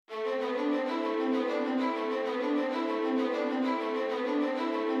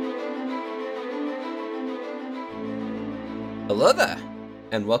Hello there,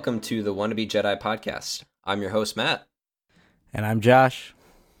 and welcome to the Wannabe Jedi podcast. I'm your host, Matt. And I'm Josh.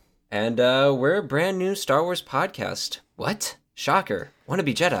 And we're a brand new Star Wars podcast. What? Shocker.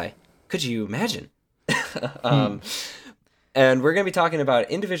 Wannabe Jedi. Could you imagine? And we're going to be talking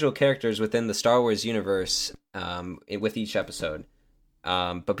about individual characters within the Star Wars universe with each episode.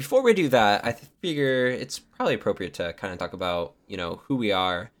 But before we do that, I figure it's probably appropriate to kind of talk about, who we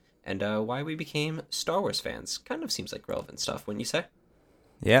are and why we became Star Wars fans. Kind of seems like relevant stuff, wouldn't you say?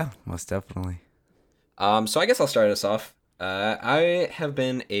 Yeah, most definitely. So I guess I'll start us off. I have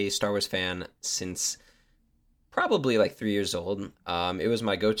been a Star Wars fan since probably like 3 years old. It was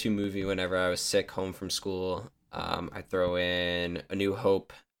my go-to movie whenever I was sick home from school. I'd throw in A New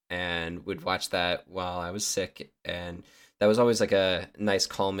Hope and would watch that while I was sick. And that was always like a nice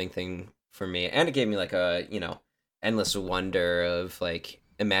calming thing for me. And it gave me like a, endless wonder of like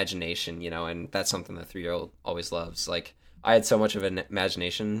imagination, and that's something that 3-year-old always loves. Like I had so much of an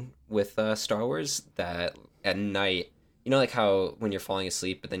imagination with Star Wars that at night, like how when you're falling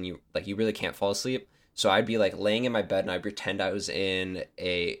asleep, but then you really can't fall asleep. So I'd be like laying in my bed and I'd pretend I was in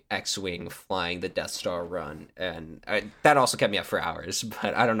a X-Wing flying the Death Star run. And that also kept me up for hours,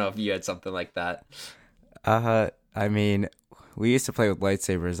 but I don't know if you had something like that. I mean, we used to play with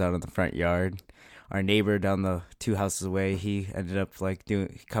lightsabers out in the front yard. Our neighbor down the 2 houses away, he ended up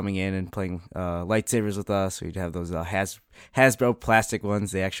coming in and playing lightsabers with us. We'd have those Hasbro plastic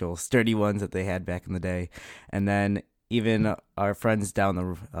ones, the actual sturdy ones that they had back in the day. And then even our friends down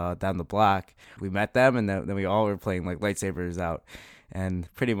the block, we met them, and then we all were playing like lightsabers out, and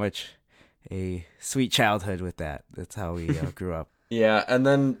pretty much a sweet childhood with that. That's how we grew up. Yeah, and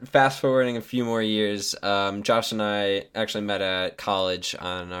then fast forwarding a few more years, Josh and I actually met at college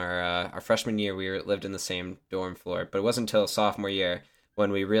on our freshman year. We lived in the same dorm floor, but it wasn't until sophomore year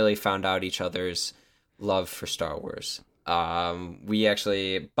when we really found out each other's love for Star Wars. We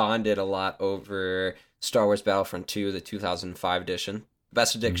actually bonded a lot over Star Wars Battlefront 2, the 2005 edition.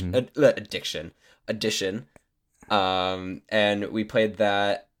 Best edition. And we played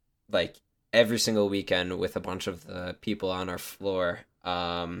that like every single weekend with a bunch of the people on our floor.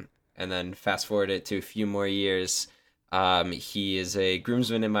 And then fast forward it to a few more years. He is a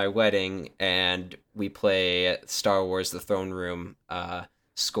groomsman in my wedding, and we play Star Wars The Throne Room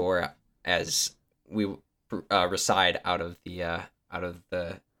score as we reside out of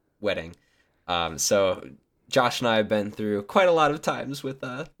the wedding. So Josh and I have been through quite a lot of times with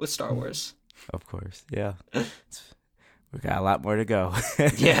Star Wars. Of course, yeah. We got a lot more to go.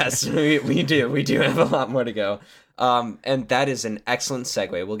 Yes, we do. We do have a lot more to go. And that is an excellent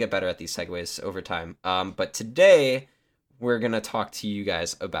segue. We'll get better at these segues over time. But today we're going to talk to you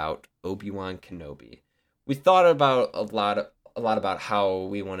guys about Obi-Wan Kenobi. We thought about a lot about how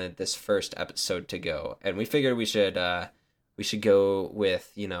we wanted this first episode to go, and we figured we should go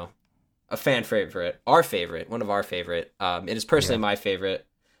with, a fan favorite, one of our favorite. It is personally my favorite.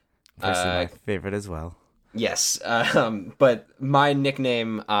 Personally my favorite as well. Yes, but my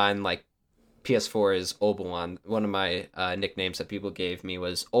nickname on like PS4 is Obi-Wan. One of my nicknames that people gave me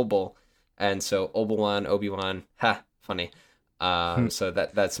was Obel, and so Obi-Wan, funny. So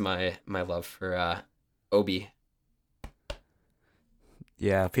that's my love for Obi.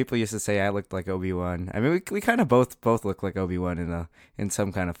 Yeah, people used to say I looked like Obi-Wan. I mean, we kind of both look like Obi-Wan in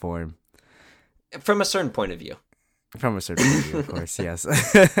some kind of form. From a certain point of view. From a certain point of view, of course, yes.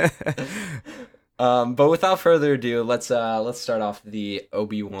 But without further ado, let's start off the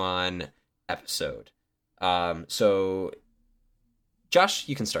Obi-Wan episode. So, Josh,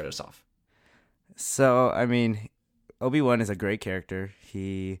 you can start us off. So, I mean, Obi-Wan is a great character.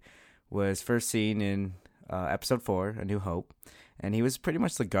 He was first seen in Episode 4, A New Hope, and he was pretty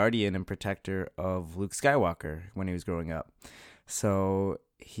much the guardian and protector of Luke Skywalker when he was growing up. So,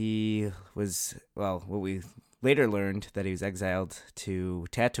 he was, what we later learned that he was exiled to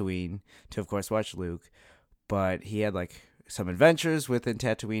Tatooine to, of course, watch Luke. But he had, some adventures within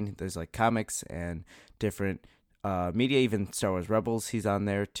Tatooine. There's, comics and different media, even Star Wars Rebels. He's on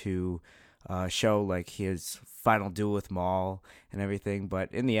there to show, his final duel with Maul and everything.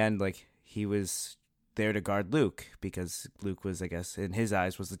 But in the end, he was there to guard Luke because Luke was, I guess, in his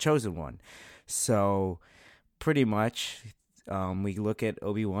eyes, was the chosen one. So, pretty much we look at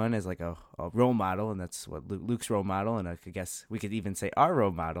Obi-Wan as a role model, and that's what Luke's role model, and I guess we could even say our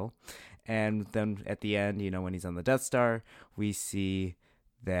role model. And then at the end, when he's on the Death Star, we see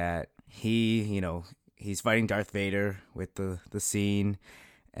that he's fighting Darth Vader with the scene,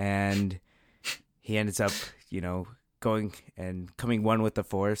 and he ends up, going and coming one with the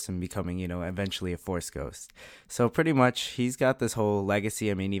Force and becoming, eventually a Force ghost. So pretty much he's got this whole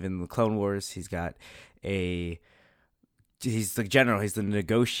legacy. I mean, even the Clone Wars, he's got a he's the general, he's the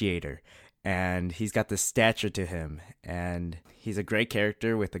negotiator, and he's got the stature to him, and he's a great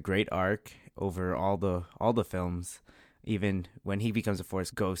character with a great arc over all the films, even when he becomes a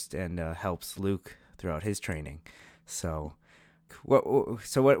Force ghost and helps Luke throughout his training. So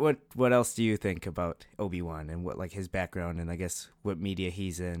what else do you think about Obi-Wan and what, like, his background and I guess what media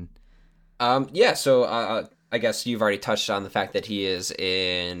he's in? So I guess you've already touched on the fact that he is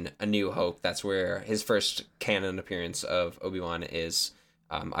in A New Hope. That's where his first canon appearance of Obi-Wan is.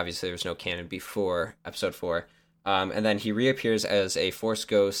 Obviously, there was no canon before Episode 4. And then he reappears as a Force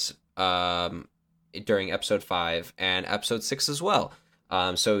ghost during Episode 5 and Episode 6 as well.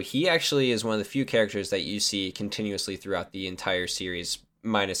 So he actually is one of the few characters that you see continuously throughout the entire series,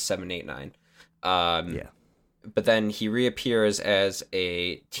 minus 7, 8, 9. Yeah. But then he reappears as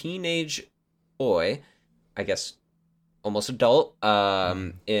a teenage boy, I guess almost adult,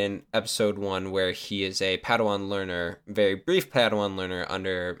 in Episode 1, where he is a Padawan learner, very brief Padawan learner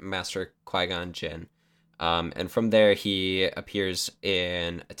under Master Qui-Gon Jinn. And from there, he appears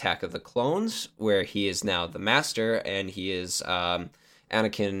in Attack of the Clones, where he is now the Master, and he is Anakin,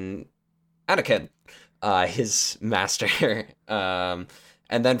 his master. And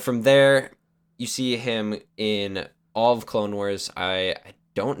then from there, you see him in all of Clone Wars. I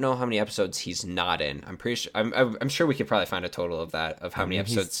don't know how many episodes he's not in. I'm pretty sure. I'm sure we could probably find a total of that, of how many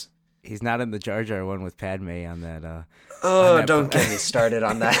episodes. He's not in the Jar Jar one with Padme on that. Don't get me started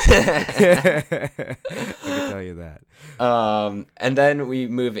on that. I can tell you that. And then we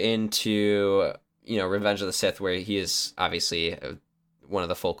move into Revenge of the Sith, where he is obviously one of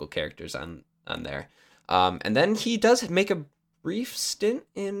the focal characters on there. And then he does make a brief stint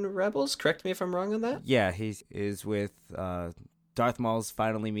in Rebels. Correct me if I'm wrong on that. Yeah, he is with Darth Maul's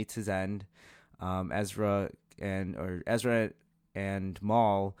finally meets his end. Ezra and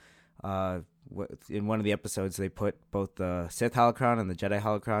Maul. In one of the episodes, they put both the Sith holocron and the Jedi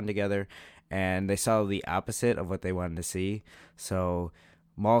holocron together, and they saw the opposite of what they wanted to see. So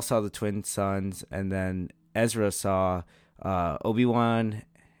Maul saw the twin sons, and then Ezra saw Obi-Wan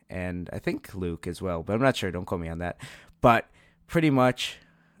and I think Luke as well, but I'm not sure. Don't quote me on that. But pretty much,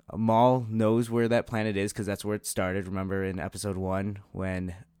 Maul knows where that planet is because that's where it started. Remember in Episode 1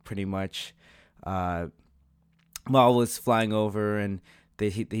 when pretty much Maul was flying over and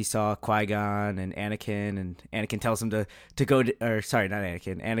he saw Qui-Gon and Anakin tells him to go, sorry, not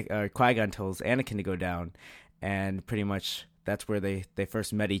Anakin. Qui-Gon tells Anakin to go down, and pretty much that's where they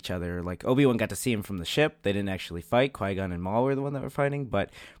first met each other. Like, Obi-Wan got to see him from the ship. They didn't actually fight. Qui-Gon and Maul were the one that were fighting,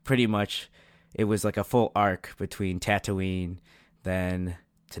 but pretty much it was like a full arc between Tatooine, then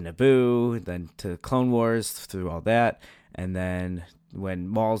to Naboo, then to Clone Wars, through all that, and then when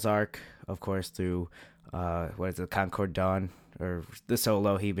Maul's arc, of course, through Concord Dawn, or the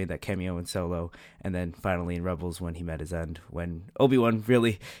Solo, he made that cameo in Solo, and then finally in Rebels when he met his end, when Obi-Wan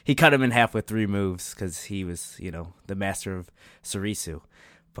he cut him in half with 3 moves because he was, the master of Sarisu.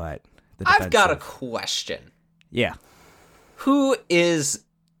 But I've got a question. Yeah. Who is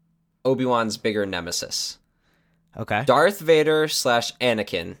Obi-Wan's bigger nemesis? Okay. Darth Vader /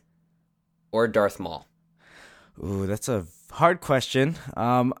 Anakin, or Darth Maul? Ooh, that's a hard question.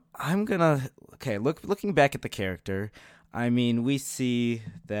 Looking back at the character, I mean, we see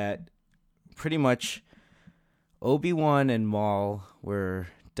that pretty much Obi-Wan and Maul were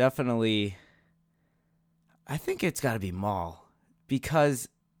definitely, I think it's got to be Maul, because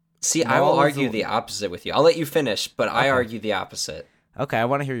see, Maul, I will argue the opposite with you. I'll let you finish, but okay. I argue the opposite. Okay, I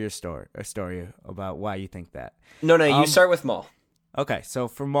want to hear your story about why you think that. No, you start with Maul. Okay, so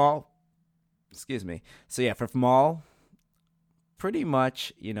for Maul, for Maul, pretty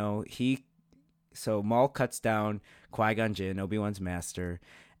much, so Maul cuts down Qui-Gon Jinn, Obi-Wan's master,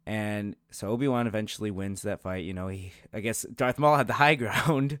 and so Obi-Wan eventually wins that fight. I guess Darth Maul had the high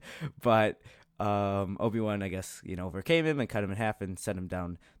ground, but Obi-Wan, I guess, overcame him and cut him in half and sent him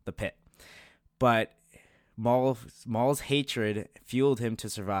down the pit. But Maul's hatred fueled him to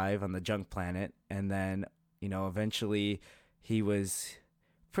survive on the junk planet, and then, eventually he was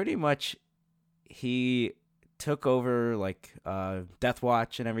pretty much, he took over, like, Death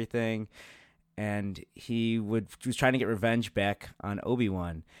Watch and everything, and he was trying to get revenge back on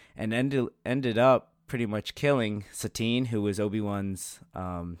Obi-Wan, and ended up pretty much killing Satine, who was Obi-Wan's.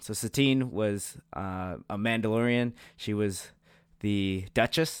 So Satine was a Mandalorian. She was the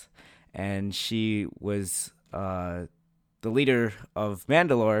Duchess, and she was the leader of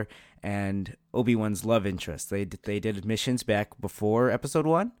Mandalore and Obi-Wan's love interest. They did missions back before Episode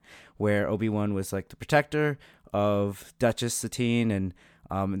 1, where Obi-Wan was like the protector of Duchess Satine, and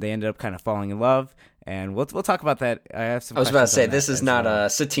they ended up kind of falling in love, and we'll talk about that. I was about to say, this is not a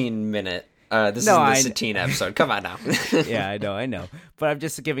Satine minute. This No, isn't the Satine episode. Come on now. Yeah, I know. But I'm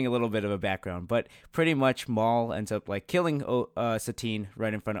just giving a little bit of a background. But pretty much Maul ends up like killing Satine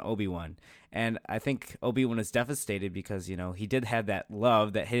right in front of Obi-Wan. And I think Obi-Wan was devastated because, you know, he did have that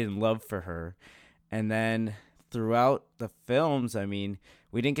love, that hidden love for her. And then throughout the films, I mean,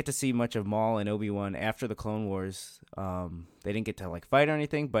 we didn't get to see much of Maul and Obi-Wan after the Clone Wars. They didn't get to like fight or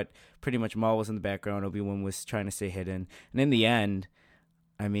anything, but pretty much Maul was in the background. Obi-Wan was trying to stay hidden. And in the end,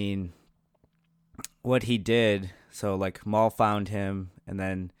 I mean, what he did, so like Maul found him, and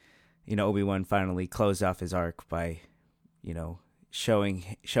then, you know, Obi-Wan finally closed off his arc by, you know, showing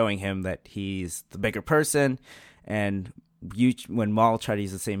him that he's the bigger person. And when Maul tried to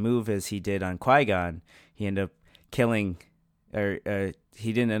use the same move as he did on Qui-Gon, he ended up killing, or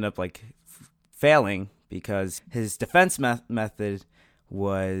he didn't end up like failing because his defense method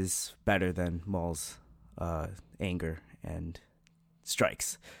was better than Maul's anger and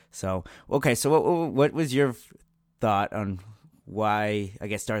strikes. So, okay, so what was your thought on why, I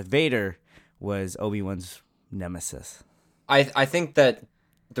guess, Darth Vader was Obi-Wan's nemesis? I think that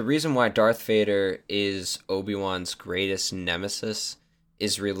the reason why Darth Vader is Obi-Wan's greatest nemesis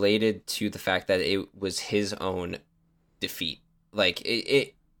is related to the fact that it was his own defeat. Like,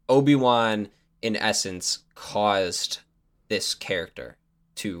 Obi-Wan, in essence, caused this character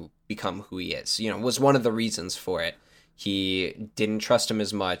to become who he is. You know, was one of the reasons for it. He didn't trust him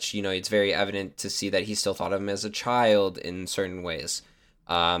as much. You know, it's very evident to see that he still thought of him as a child in certain ways.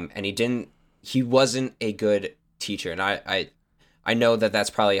 And he wasn't a good teacher. And I know that that's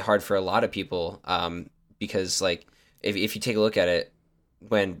probably hard for a lot of people, because like, if you take a look at it,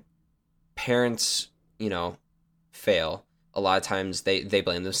 when parents, you know, fail, a lot of times they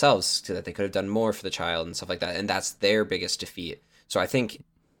blame themselves so that they could have done more for the child and stuff like that. And that's their biggest defeat. So I think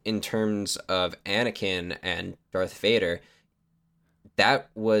in terms of Anakin and Darth Vader, that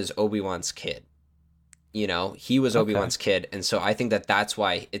was Obi-Wan's kid. You know, he was Obi-Wan's kid. And so I think that that's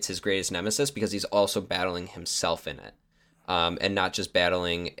why it's his greatest nemesis, because he's also battling himself in it. And not just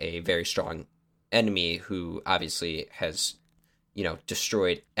battling a very strong enemy who obviously has, you know,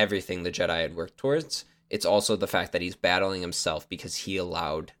 destroyed everything the Jedi had worked towards. It's also the fact that he's battling himself because he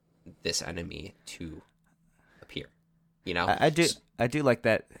allowed this enemy to appear. You know, I do like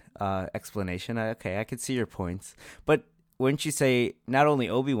that explanation. I could see your points, but wouldn't you say not only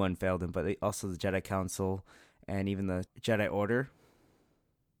Obi-Wan failed him, but also the Jedi Council and even the Jedi Order?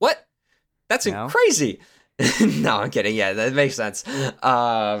 What? That's crazy. No, I'm kidding. Yeah, that makes sense.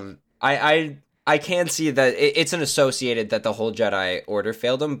 I can see that it's an associated that the whole Jedi Order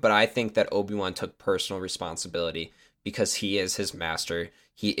failed him, but I think that Obi-Wan took personal responsibility because he is his master.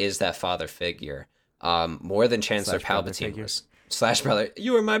 He is that father figure, more than Chancellor Palpatine was. Slash brother.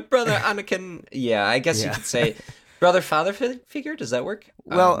 You were my brother, Anakin. Yeah, I guess you could say brother father figure. Does that work?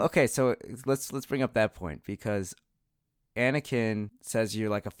 Well, okay, so let's bring up that point, because Anakin says you're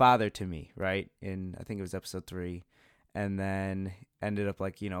like a father to me, right? In, I think it was episode 3. And then ended up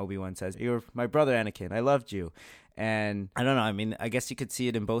like, you know, Obi-Wan says, you're my brother, Anakin. I loved you. And I don't know. I mean, I guess you could see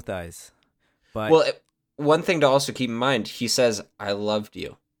it in both eyes. But well, one thing to also keep in mind, he says, I loved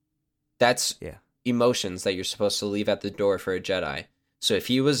you. That's emotions that you're supposed to leave at the door for a Jedi. So if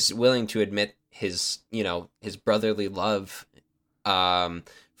he was willing to admit his, you know, his brotherly love,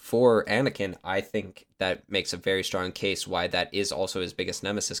 for Anakin, I think that makes a very strong case why that is also his biggest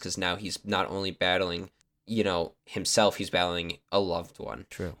nemesis, because now he's not only battling, you know, himself, he's battling a loved one.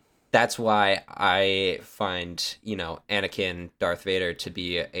 True. That's why I find, you know, Anakin, Darth Vader to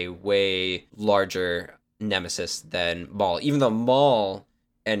be a way larger nemesis than Maul. Even though Maul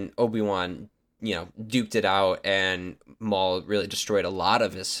and Obi-Wan, you know, duked it out and Maul really destroyed a lot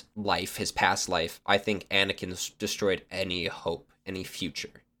of his life, his past life, I think Anakin's destroyed any hope, any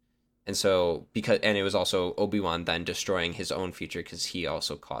future. And so, and it was also Obi-Wan then destroying his own future because he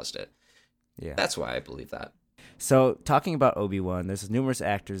also caused it. Yeah. That's why I believe that. So, talking about Obi-Wan, there's numerous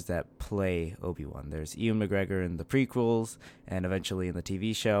actors that play Obi-Wan. There's Ewan McGregor in the prequels and eventually in the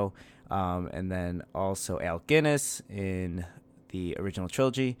TV show. And then also Alec Guinness in the original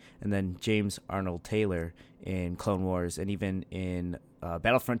trilogy. And then James Arnold Taylor in Clone Wars. And even in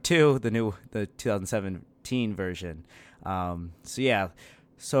Battlefront 2, the 2017 version.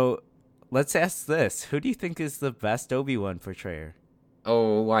 So let's ask this. Who do you think is the best Obi-Wan portrayer?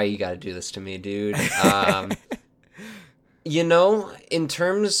 Oh, why you gotta do this to me, dude? You know, in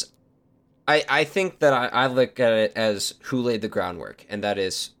terms, I think that I look at it as who laid the groundwork, and that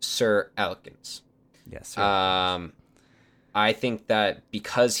is Sir Alec Guinness. Yes. I think that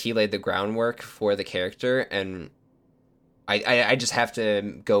because he laid the groundwork for the character, and I just have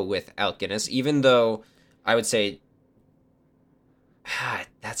to go with Alec Guinness, even though I would say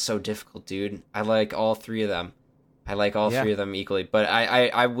That's so difficult, dude. I like all three of them. I like all Yeah. three of them equally, but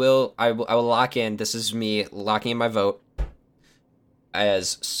I will lock in. This is me locking in my vote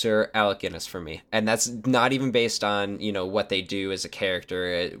as Sir Alec Guinness for me, and that's not even based on what they do as a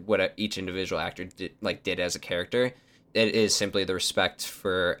character, what each individual actor did as a character. It is simply the respect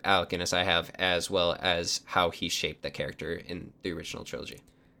for Alec Guinness I have, as well as how he shaped the character in the original trilogy.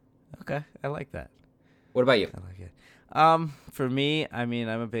 Okay, I like that. What about you? I like it. For me, I mean,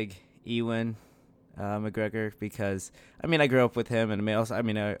 I'm a big Ewan McGregor because I grew up with him, and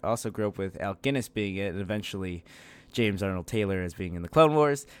I also grew up with Alec Guinness being it, and eventually James Arnold Taylor as being in the Clone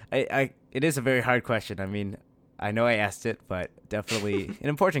Wars. It is a very hard question. I mean, I know I asked it, but definitely an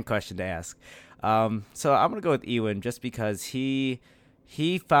important question to ask. So I'm gonna go with Ewan just because he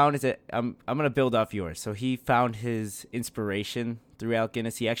found his. I'm gonna build off yours. So he found his inspiration through Alec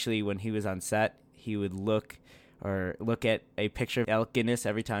Guinness. He actually, when he was on set, he would look at a picture of Alec Guinness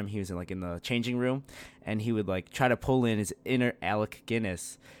every time he was in the changing room, and he would try to pull in his inner Alec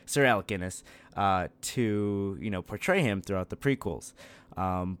Guinness, Sir Alec Guinness, to portray him throughout the prequels.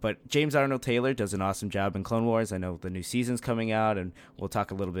 But James Arnold Taylor does an awesome job in Clone Wars. I know the new season's coming out, and we'll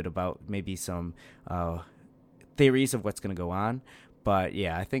talk a little bit about maybe some theories of what's going to go on. But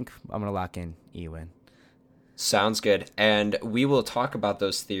yeah, I think I'm going to lock in Ewan. Sounds good, and we will talk about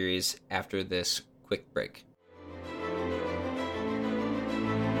those theories after this quick break.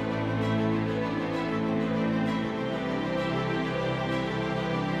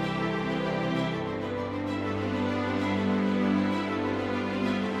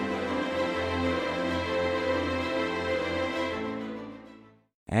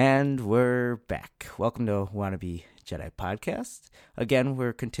 And we're back. Welcome to Wannabe Jedi Podcast. Again,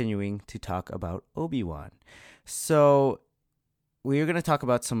 we're continuing to talk about Obi-Wan. So we are going to talk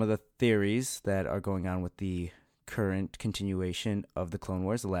about some of the theories that are going on with the current continuation of the Clone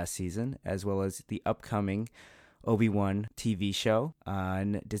Wars, the last season, as well as the upcoming Obi-Wan TV show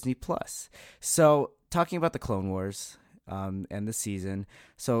on Disney+. So talking about the Clone Wars and the season,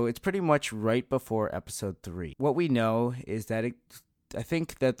 so it's pretty much right before Episode 3. What we know is that I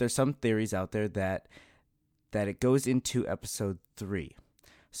think that there's some theories out there that it goes into Episode 3.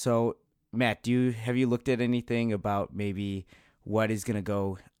 So, Matt, have you looked at anything about maybe what is going to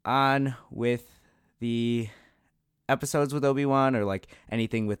go on with the episodes with Obi-Wan, or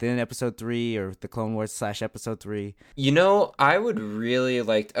anything within Episode 3 or the Clone Wars / Episode 3? I would really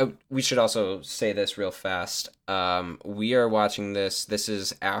like. We should also say this real fast. We are watching this. This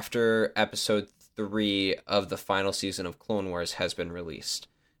is after Episode 3 of the final season of Clone Wars has been released.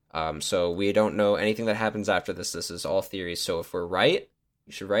 So we don't know anything that happens after this. This is all theories. So if we're right,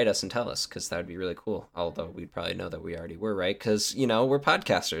 you should write us and tell us, because that would be really cool. Although we'd probably know that we already were right, because, we're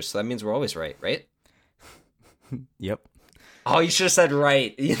podcasters. So that means we're always right, right? Yep. Oh, you should have said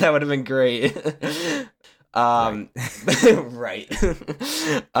right. That would have been great. Right.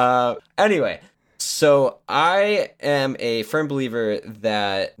 Anyway. So I am a firm believer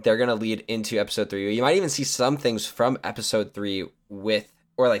that they're going to lead into Episode 3. You might even see some things from Episode 3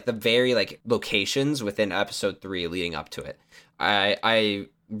 the very locations within Episode 3 leading up to it. I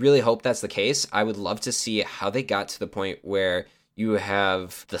really hope that's the case. I would love to see how they got to the point where you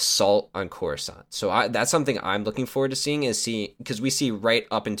have the assault on Coruscant. So that's something I'm looking forward to because we see right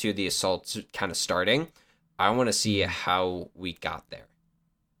up into the assault kind of starting. I want to see how we got there.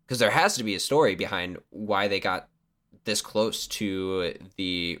 Because there has to be a story behind why they got this close to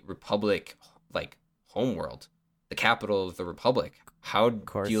the Republic, homeworld, the capital of the Republic. How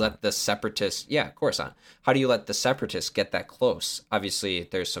do you let the Separatists... Yeah, Coruscant. How do you let the Separatists get that close? Obviously,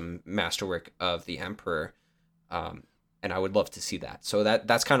 there's some masterwork of the Emperor, and I would love to see that. So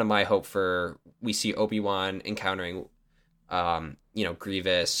that's kind of my hope for... We see Obi-Wan encountering,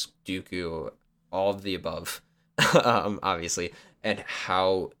 Grievous, Dooku, all of the above, obviously, and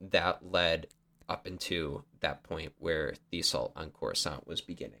how that led up into that point where the assault on Coruscant was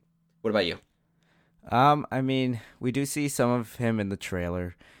beginning. What about you? We do see some of him in the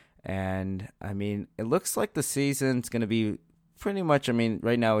trailer, and it looks like the season's going to be pretty much,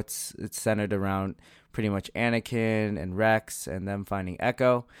 right now it's centered around pretty much Anakin and Rex and them finding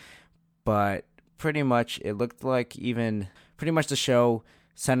Echo, but pretty much it looked like even pretty much the show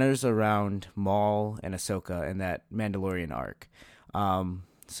centers around Maul and Ahsoka and that Mandalorian arc.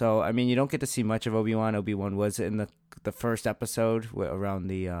 So you don't get to see much of Obi-Wan. Obi-Wan was in the first episode around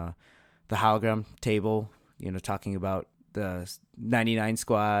the hologram table, talking about the 99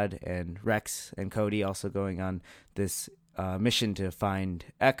 Squad and Rex and Cody also going on this mission to find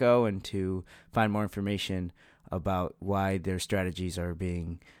Echo and to find more information about why their strategies are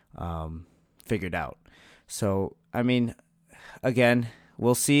being figured out. So, again,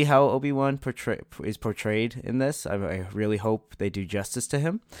 we'll see how Obi-Wan is portrayed in this. I really hope they do justice to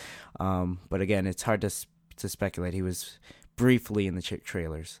him. But again, it's hard to speculate. He was briefly in the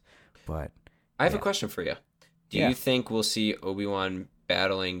trailers, but I have a question for you. Do you think we'll see Obi-Wan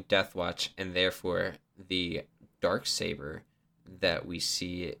battling Death Watch and therefore the Darksaber that we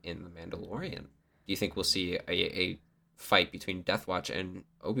see in The Mandalorian? Do you think we'll see a fight between Death Watch and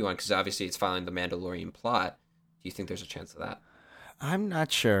Obi-Wan? Because obviously it's following the Mandalorian plot. Do you think there's a chance of that? I'm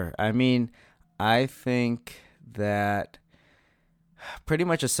not sure. I mean, I think that pretty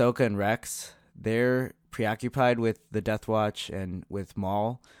much Ahsoka and Rex, they're preoccupied with the Death Watch and with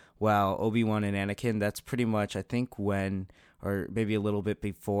Maul, while Obi-Wan and Anakin, that's pretty much, I think, when, or maybe a little bit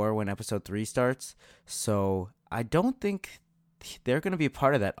before when Episode 3 starts. So I don't think they're going to be a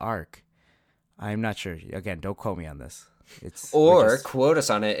part of that arc. I'm not sure. Again, don't quote me on this. Or quote us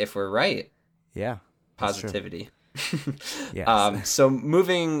on it if we're right. Yeah. Positivity. Yes. So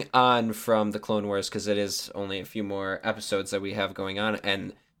moving on from the Clone Wars, because it is only a few more episodes that we have going on,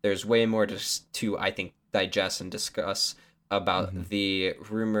 and there's way more to I think, digest and discuss about the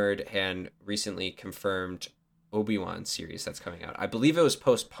rumored and recently confirmed Obi-Wan series that's coming out. I believe it was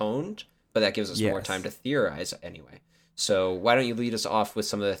postponed, but that gives us more time to theorize anyway. So why don't you lead us off with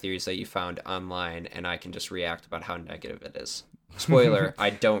some of the theories that you found online, and I can just react about how negative it is. Spoiler, I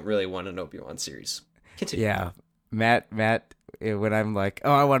don't really want an Obi-Wan series. Continue. Yeah. Matt, when I'm like,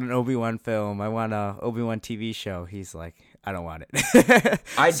 oh, I want an Obi-Wan film, I want a Obi-Wan TV show, he's like, I don't want it.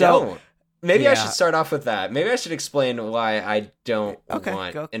 I don't. Maybe I should start off with that. Maybe I should explain why I don't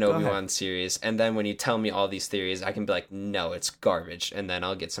want an Obi-Wan series. And then when you tell me all these theories, I can be like, no, it's garbage. And then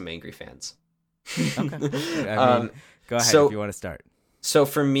I'll get some angry fans. Okay. I mean, go ahead if you want to start. So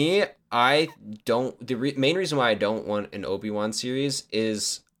for me, I don't... main reason why I don't want an Obi-Wan series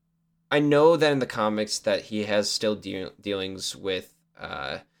is I know that in the comics that he has still dealings with...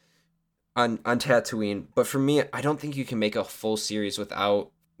 on Tatooine. But for me, I don't think you can make a full series without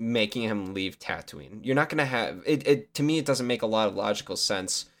making him leave Tatooine. You're not going to have it. To me, it doesn't make a lot of logical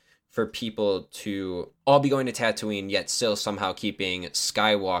sense for people to all be going to Tatooine yet still somehow keeping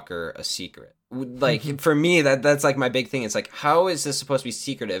Skywalker a secret. Like for me, that's like my big thing. It's like, how is this supposed to be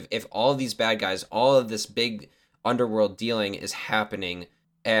secretive if all of these bad guys, all of this big underworld dealing is happening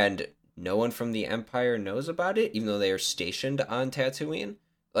and no one from the Empire knows about it, even though they are stationed on Tatooine?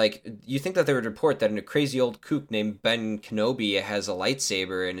 Like, you think that they would report that a crazy old kook named Ben Kenobi has a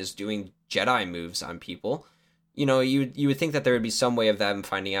lightsaber and is doing Jedi moves on people. You know, you would think that there would be some way of them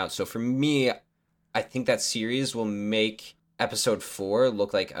finding out. So for me, I think that series will make Episode 4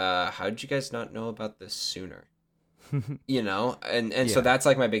 look like, how did you guys not know about this sooner? You know? And so that's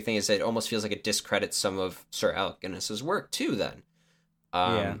like my big thing, is that it almost feels like it discredits some of Sir Alec Guinness's work too then.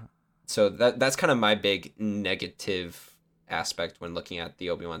 So that's kind of my big negative aspect when looking at the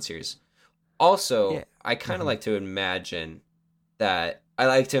Obi-Wan series. Also, I kind of like to imagine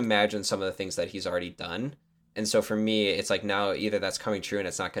some of the things that he's already done. And so for me, it's like now either that's coming true and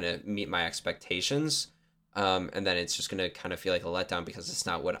it's not going to meet my expectations, and then it's just going to kind of feel like a letdown because it's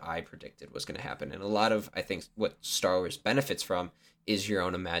not what I predicted was going to happen. And a lot of, I think, what Star Wars benefits from is your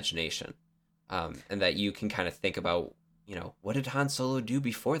own imagination, and that you can kind of think about, you know, what did Han Solo do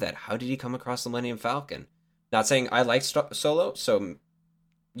before that? How did he come across the Millennium Falcon? Not saying I like Solo, so,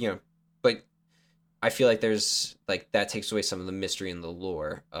 you know, but I feel like there's, like, that takes away some of the mystery and the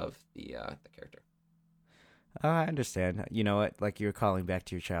lore of the character. I understand. You know what? Like, you're calling back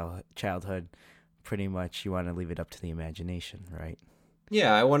to your childhood. Pretty much you want to leave it up to the imagination, right?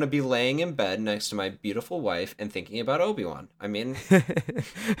 Yeah, I want to be laying in bed next to my beautiful wife and thinking about Obi-Wan. I mean...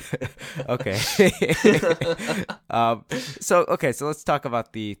 Okay. So let's talk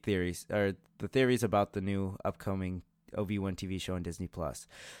about the theories, or the theories about the new upcoming Obi-Wan TV show on Disney+.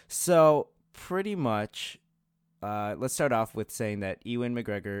 So pretty much, let's start off with saying that Ewan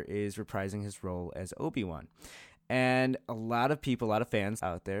McGregor is reprising his role as Obi-Wan. And a lot of people, a lot of fans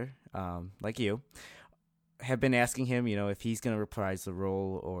out there, like you, have been asking him, you know, if he's going to reprise the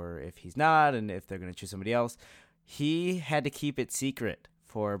role or if he's not, and if they're going to choose somebody else. He had to keep it secret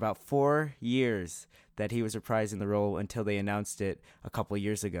for about 4 years that he was reprising the role until they announced it a couple of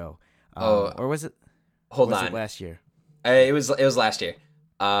years ago. Or was it? Hold on. It last year? It was last year. It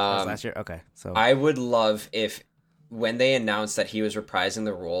was last year? Okay. So I would love if when they announced that he was reprising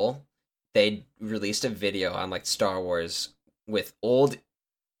the role, they released a video on like Star Wars with old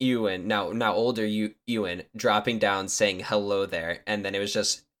Ewan, now older Ewan, dropping down saying hello there, and then it was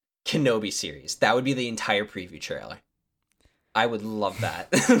just Kenobi series. That would be the entire preview trailer. I would love that.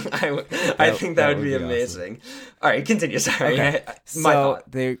 I think that would be amazing. Awesome. All right, continue. Sorry.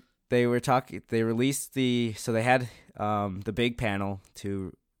 Okay. They were talking. They released so they had the big panel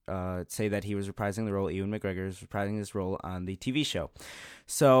to say that he was reprising the role. Ewan McGregor is reprising his role on the TV show.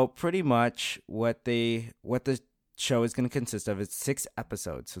 So pretty much what the show is going to consist of is 6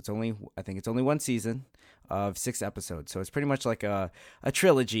 episodes. So I think it's only one season of 6 episodes. So it's pretty much like a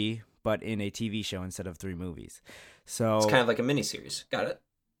trilogy, but in a TV show instead of 3 movies. So it's kind of like a miniseries. Got it.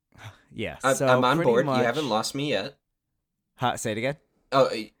 Yeah. I'm on board. You haven't lost me yet. Say it again. Oh,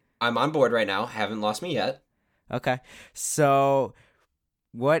 I'm on board right now. Haven't lost me yet. Okay. So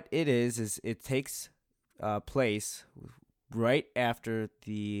what it is it takes place right after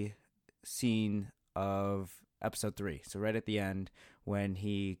the scene of episode 3. So right at the end when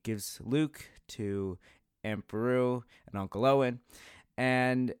he gives Luke to Aunt Beru and Uncle Owen.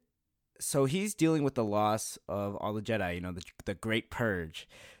 And so he's dealing with the loss of all the Jedi, the Great Purge.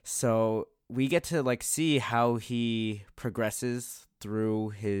 So we get to see how he progresses through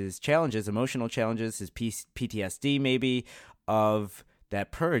his challenges, emotional challenges, his PTSD maybe of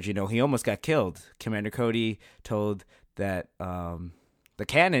that purge. He almost got killed. Commander Cody told that the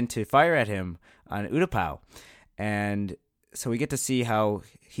cannon to fire at him on Utapau. And so we get to see how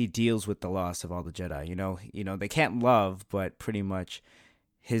he deals with the loss of all the Jedi. They can't love, but pretty much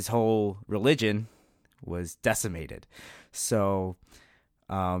his whole religion was decimated. So,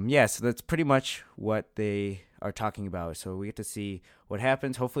 so that's pretty much what they are talking about. So we get to see what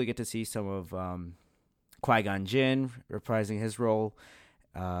happens. Hopefully get to see some of Qui-Gon Jinn reprising his role.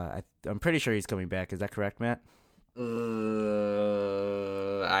 I'm pretty sure he's coming back. Is that correct, Matt?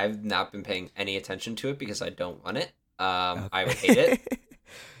 I've not been paying any attention to it because I don't want it. Okay. I would hate it.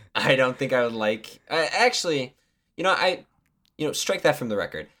 I don't think I would like... actually, strike that from the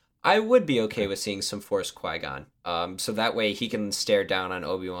record. I would be okay with seeing some Force Qui-Gon. So that way he can stare down on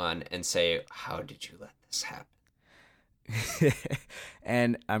Obi-Wan and say, how did you let this happen?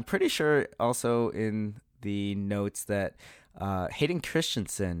 And I'm pretty sure also in the notes that Hayden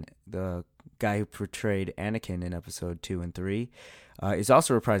Christensen, the guy who portrayed Anakin in episode 2 and 3, is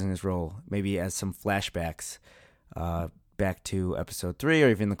also reprising his role, maybe as some flashbacks back to episode 3 or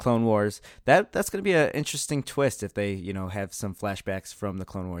even the Clone Wars. That's going to be an interesting twist if they, have some flashbacks from the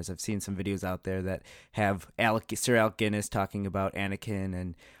Clone Wars. I've seen some videos out there that have Sir Alec Guinness talking about Anakin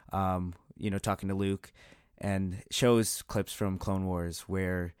and, talking to Luke, and shows clips from Clone Wars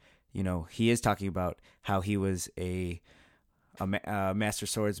where, he is talking about how he was a master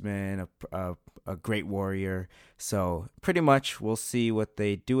swordsman, a great warrior. So pretty much we'll see what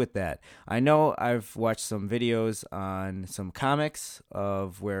they do with that. I know I've watched some videos on some comics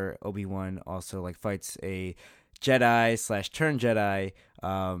of where Obi-Wan also fights a Jedi / turn Jedi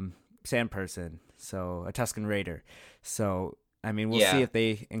sand person, so a Tusken Raider. So we'll see if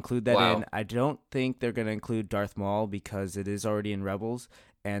they include that in. I don't think they're going to include Darth Maul because it is already in Rebels,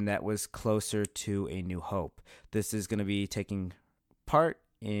 and that was closer to A New Hope. This is going to be taking part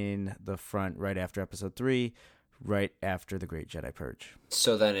in the front right after episode 3, right after the Great Jedi Purge.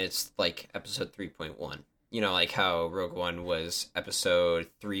 So then it's like episode 3.1. Like how Rogue One was episode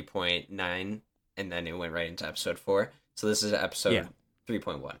 3.9, and then it went right into episode 4. So this is episode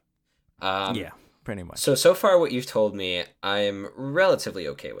 3.1. Pretty much. So far what you've told me, I'm relatively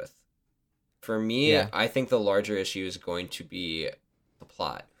okay with. For me, I think the larger issue is going to be the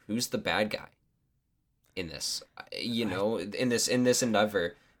plot. Who's the bad guy in this? In this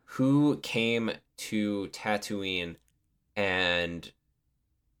endeavor, who came to Tatooine and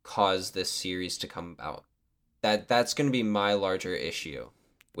caused this series to come about? That's going to be my larger issue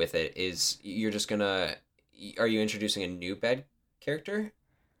with it. Is are you introducing a new bad character?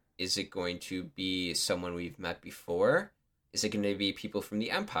 Is it going to be someone we've met before? Is it going to be people from the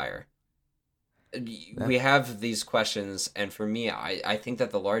Empire? We have these questions, and for me, I think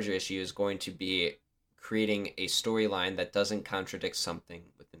that the larger issue is going to be creating a storyline that doesn't contradict something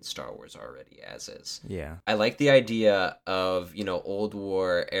within Star Wars already as is. Yeah. I like the idea of, old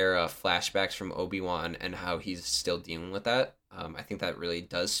war era flashbacks from Obi-Wan and how he's still dealing with that. I think that really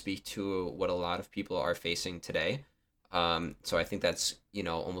does speak to what a lot of people are facing today. So I think that's,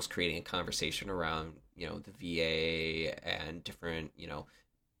 almost creating a conversation around, the VA and different,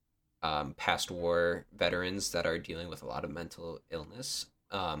 past war veterans that are dealing with a lot of mental illness.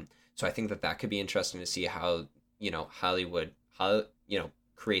 So I think that could be interesting to see how, Hollywood,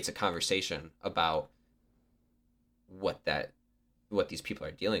 creates a conversation about what these people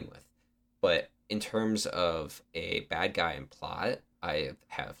are dealing with. But in terms of a bad guy and plot, I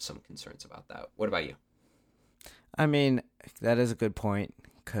have some concerns about that. What about you? That is a good point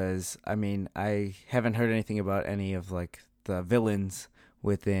because, I haven't heard anything about any of the villains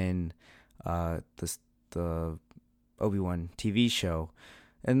within the Obi-Wan TV show.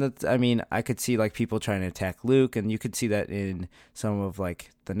 And that's, I mean, I could see like people trying to attack Luke, and you could see that in some of like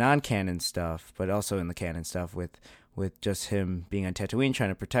the non-canon stuff, but also in the canon stuff with just him being on Tatooine trying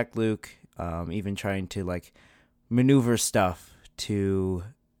to protect Luke, even trying to like maneuver stuff to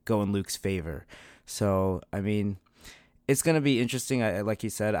go in Luke's favor. So, I mean, it's gonna be interesting. Like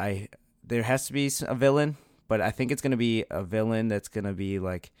you said, there has to be a villain, but I think it's gonna be a villain that's gonna be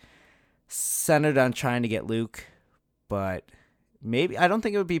like centered on trying to get Luke, but maybe I don't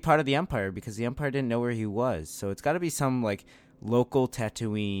think it would be part of the Empire because the Empire didn't know where he was. So it's got to be some like local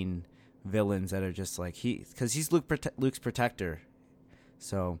Tatooine villains that are just like because he's Luke's protector.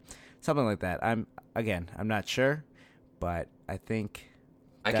 So something like that. I'm not sure, but I think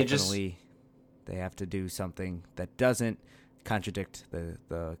definitely they have to do something that doesn't contradict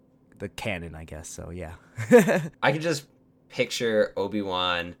the canon, I guess. So yeah. I could just picture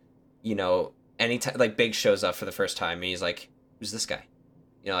Obi-Wan, anytime like Big shows up for the first time and he's like, who's this guy?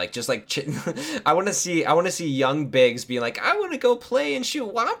 Like just like I want to see young Biggs being like, I want to go play and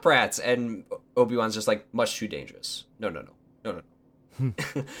shoot womp rats, and Obi-Wan's just like, much too dangerous. No.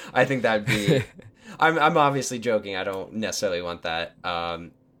 I think that'd be. I'm obviously joking. I don't necessarily want that.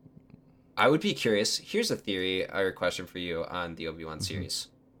 I would be curious. Here's a theory or a question for you on the Obi-Wan series.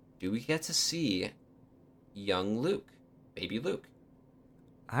 Do we get to see young Luke, baby Luke?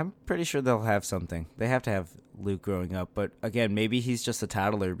 I'm pretty sure they'll have something. They have to have Luke growing up. But again, maybe he's just a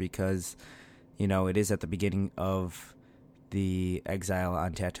toddler because, it is at the beginning of the exile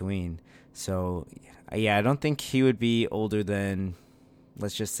on Tatooine. So, yeah, I don't think he would be older than,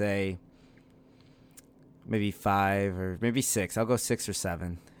 let's just say, maybe 5 or maybe 6. I'll go 6 or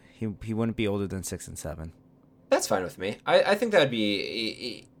 7. He wouldn't be older than 6 and 7. That's fine with me. I think that would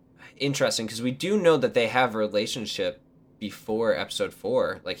be interesting because we do know that they have a relationship before episode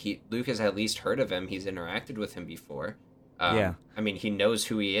 4. Like Luke has at least heard of him. He's interacted with him before. Yeah. I mean, he knows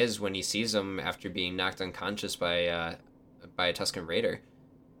who he is when he sees him after being knocked unconscious by a Tusken Raider.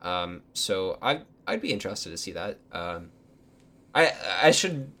 So I'd be interested to see that. I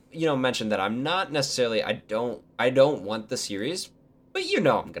should mention that I'm not necessarily I don't want the series, but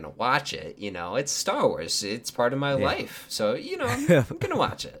I'm gonna watch it. It's Star Wars. It's part of my life. So I'm gonna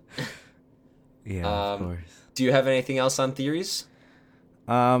watch it. Yeah, of course. Do you have anything else on theories?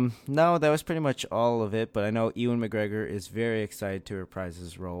 No, that was pretty much all of it. But I know Ewan McGregor is very excited to reprise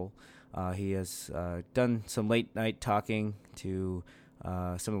his role. He has done some late night talking to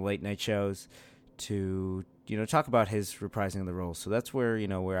some of the late night shows to talk about his reprising of the role. So that's where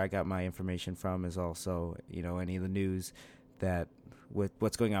where I got my information from, is also any of the news that with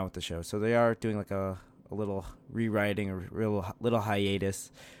what's going on with the show. So they are doing like a little rewriting, a little hiatus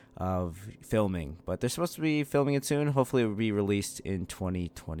of filming, but they're supposed to be filming it soon. Hopefully it will be released in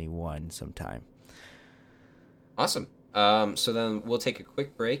 2021 sometime. Awesome. So then we'll take a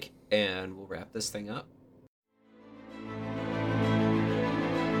quick break and we'll wrap this thing up.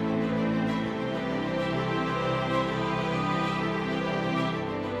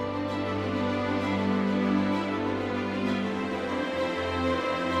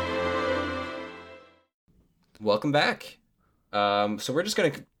 Welcome back. So we're just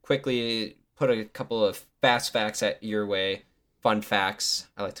going to quickly put a couple of fast facts at your way. Fun facts.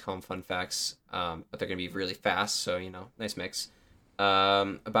 I like to call them fun facts, but they're going to be really fast, so, nice mix.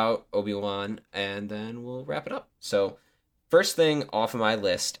 About Obi-Wan, and then we'll wrap it up. So first thing off of my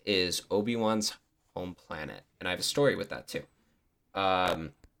list is Obi-Wan's home planet, and I have a story with that, too.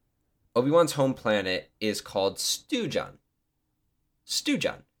 Obi-Wan's home planet is called Stujan.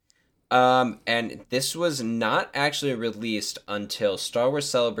 And this was not actually released until Star Wars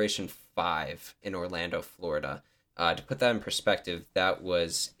Celebration 5 in Orlando, Florida. To put that in perspective, that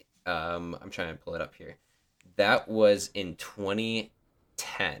was, I'm trying to pull it up here. That was in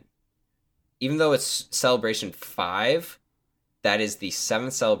 2010. Even though it's Celebration 5, that is the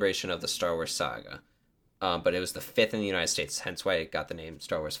 7th celebration of the Star Wars saga. But it was the 5th in the United States, hence why it got the name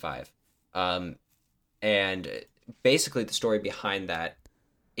Star Wars 5. And basically the story behind that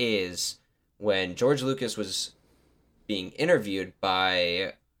is when George Lucas was being interviewed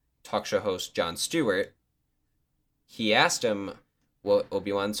by talk show host Jon Stewart, he asked him what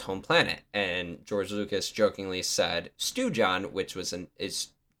Obi-Wan's home planet, and George Lucas jokingly said Stujan, which is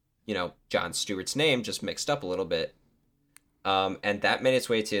Jon Stewart's name, just mixed up a little bit. And that made its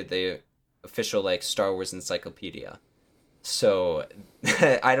way to the official Star Wars encyclopedia. So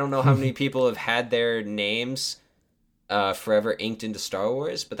I don't know how many people have had their names forever inked into Star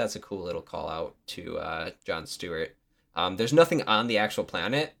Wars, but that's a cool little call out to Jon Stewart. There's nothing on the actual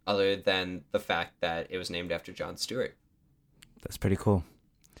planet other than the fact that it was named after Jon Stewart. That's pretty cool.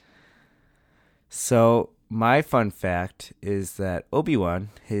 So my fun fact is that Obi-Wan,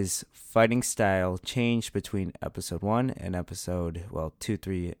 his fighting style changed between episode 1 and episode, 2,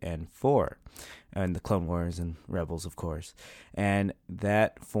 3, and 4. And the Clone Wars and Rebels, of course. And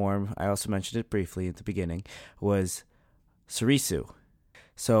that form, I also mentioned it briefly at the beginning, was Surisu.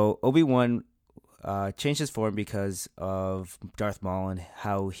 So Obi-Wan changed his form because of Darth Maul and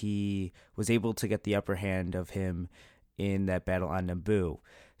how he was able to get the upper hand of him in that battle on Naboo.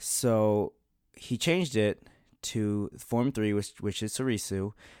 So he changed it to Form 3, which is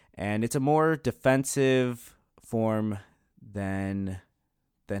Surisu, and it's a more defensive form than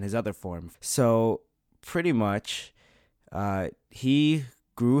his other form. So pretty much, he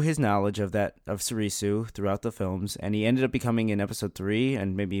grew his knowledge of Surisu throughout the films, and he ended up becoming in Episode 3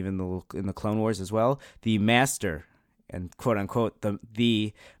 and maybe even in the Clone Wars as well, the master and quote unquote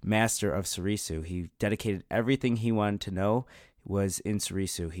the master of Surisu. He dedicated everything he wanted to know was in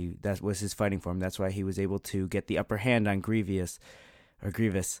Surisu. That was his fighting form. That's why he was able to get the upper hand on Grievous,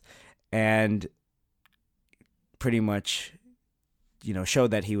 and pretty much, showed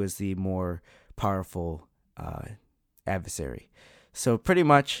that he was the more powerful adversary. So pretty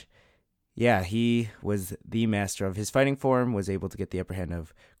much, yeah, he was the master of his fighting form, was able to get the upper hand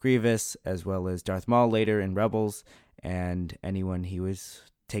of Grievous, as well as Darth Maul later in Rebels, and anyone he was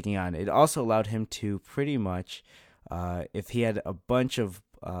taking on. It also allowed him to pretty much, if he had a bunch of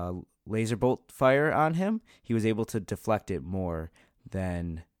laser bolt fire on him, he was able to deflect it more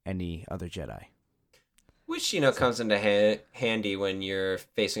than any other Jedi. Which, comes into handy when you're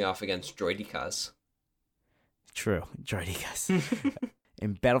facing off against droidekas. True, droidekas.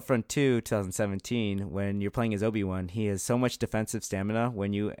 In Battlefront 2, 2017, when you're playing as Obi-Wan, he has so much defensive stamina.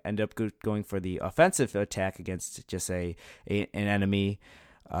 When you end up going for the offensive attack against, just say, an enemy,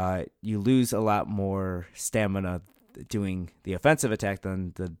 you lose a lot more stamina doing the offensive attack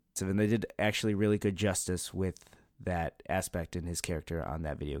than and they did actually really good justice with that aspect in his character on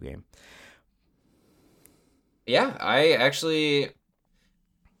that video game. Yeah, I actually,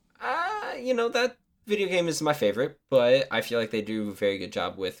 that video game is my favorite, but I feel like they do a very good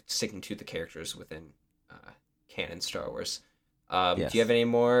job with sticking to the characters within canon Star Wars. Yes. Do you have any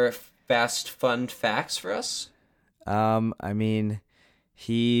more fast, fun facts for us? I mean,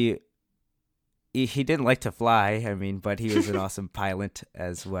 he didn't like to fly, but he was an awesome pilot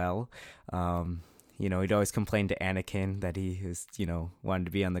as well. He'd always complain to Anakin that he was, wanted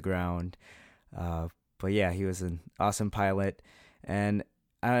to be on the ground. But yeah, he was an awesome pilot. And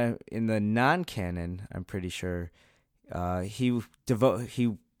in the non-canon, I'm pretty sure, he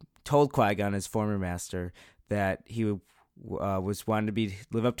told Qui-Gon, his former master, that he was wanted to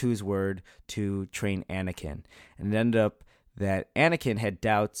live up to his word to train Anakin. And it ended up that Anakin had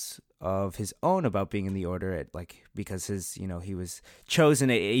doubts of his own about being in the Order, because he was chosen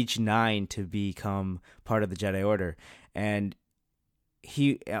at age 9 to become part of the Jedi Order, and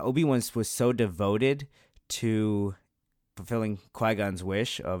Obi-Wan was so devoted to fulfilling Qui-Gon's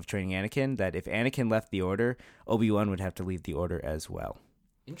wish of training Anakin that if Anakin left the Order, Obi-Wan would have to leave the Order as well.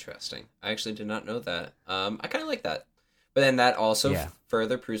 Interesting. I actually did not know that. I kind of like that. But then that also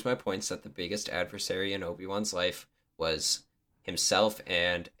further proves my points that the biggest adversary in Obi-Wan's life was himself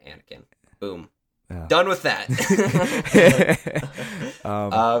and Anakin. Boom. Oh. Done with that.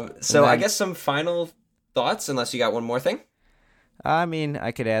 So I guess some final thoughts, unless you got one more thing.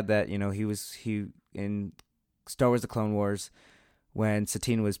 I could add that, he in Star Wars The Clone Wars, when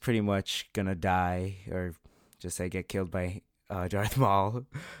Satine was pretty much gonna die, or just say get killed by Darth Maul.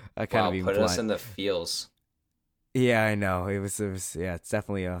 Put us in the feels. Yeah, I know. It was it's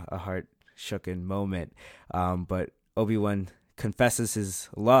definitely a heart-shooken moment. But Obi-Wan confesses his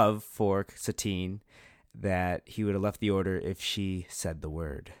love for Satine, that he would have left the Order if she said the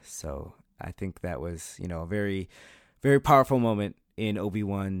word. So I think that was, a very, very powerful moment in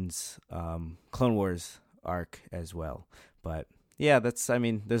Obi-Wan's Clone Wars arc as well. But yeah,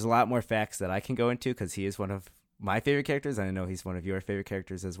 there's a lot more facts that I can go into because he is one of my favorite characters, and I know he's one of your favorite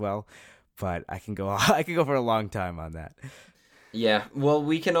characters as well. But I can go for a long time on that. Yeah, well,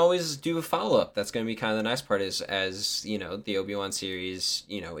 we can always do a follow-up. That's going to be kind of the nice part, is as, the Obi-Wan series,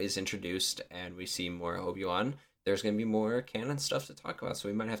 is introduced and we see more Obi-Wan, there's going to be more canon stuff to talk about, so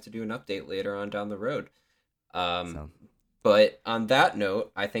we might have to do an update later on down the road. But on that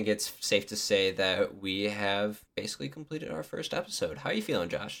note, I think it's safe to say that we have basically completed our first episode. How are you feeling,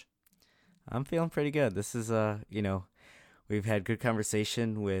 Josh? I'm feeling pretty good. This is, we've had good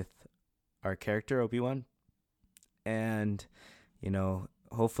conversation with our character, Obi-Wan, and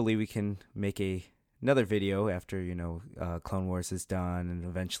hopefully we can make another video after Clone Wars is done, and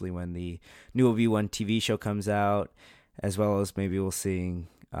eventually when the new Obi-Wan TV show comes out, as well as maybe we'll see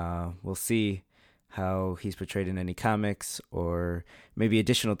how he's portrayed in any comics or maybe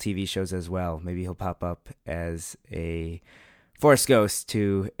additional TV shows as well. Maybe he'll pop up as a Force Ghost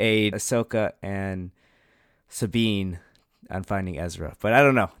to aid Ahsoka and Sabine on finding Ezra. But I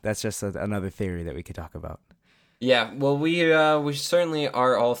don't know. That's just another theory that we could talk about. Yeah, well, we certainly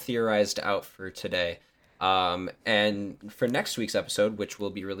are all theorized out for today. And for next week's episode, which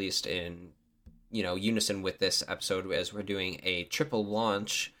will be released in, unison with this episode, as we're doing a triple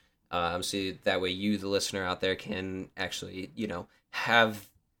launch, so that way you, the listener out there, can actually, have,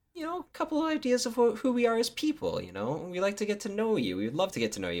 a couple of ideas of who we are as people. We like to get to know you. We would love to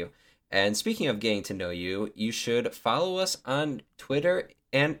get to know you. And speaking of getting to know you, you should follow us on Twitter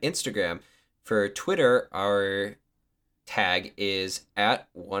and Instagram. For Twitter, our tag is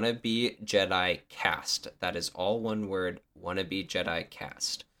 @WannabeJediCast. That is all one word,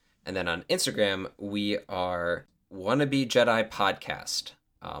 WannabeJediCast. And then on Instagram, we are Wannabe Jedi Podcast,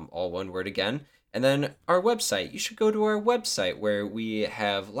 all one word again. And then our website, you should go to our website where we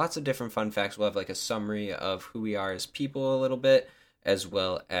have lots of different fun facts. We'll have like a summary of who we are as people a little bit, as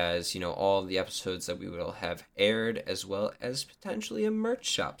well as, all of the episodes that we will have aired, as well as potentially a merch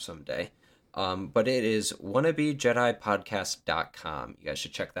shop someday. But it is wannabejedi.podcast.com. You guys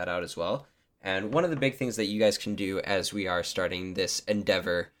should check that out as well. And one of the big things that you guys can do as we are starting this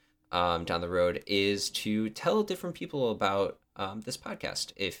endeavor down the road is to tell different people about this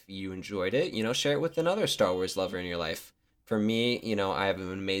podcast. If you enjoyed it, share it with another Star Wars lover in your life. For me, I have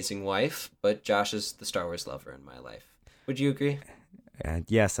an amazing wife, but Josh is the Star Wars lover in my life. Would you agree?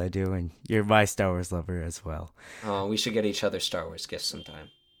 Yes, I do. And you're my Star Wars lover as well. Oh, we should get each other Star Wars gifts sometime.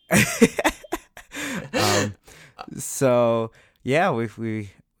 So yeah,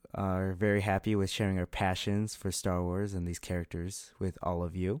 we are very happy with sharing our passions for Star Wars and these characters with all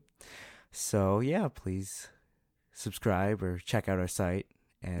of you. So yeah, please subscribe or check out our site.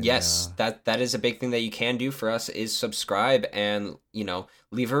 And yes, that is a big thing that you can do for us is subscribe and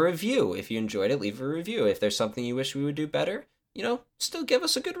leave a review. If you enjoyed it, leave a review. If there's something you wish we would do better, still give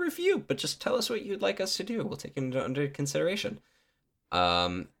us a good review, but just tell us what you'd like us to do. We'll take it under consideration.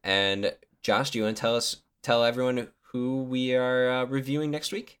 And Josh, do you want to tell everyone who we are reviewing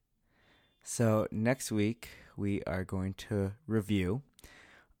next week? So next week we are going to review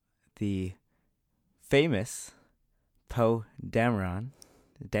the famous Poe Dameron.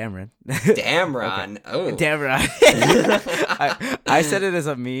 Dameron. Oh. Dameron. I said it as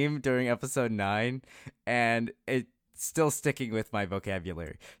a meme during episode 9, and it's still sticking with my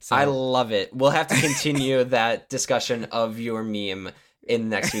vocabulary. So I love it. We'll have to continue that discussion of your meme in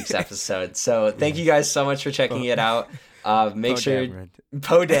next week's episode. So thank you guys so much for checking it out. Make sure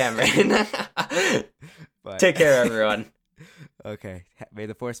Poe Dameron. Take care, everyone. Okay. May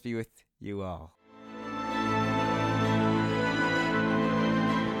the Force be with you all.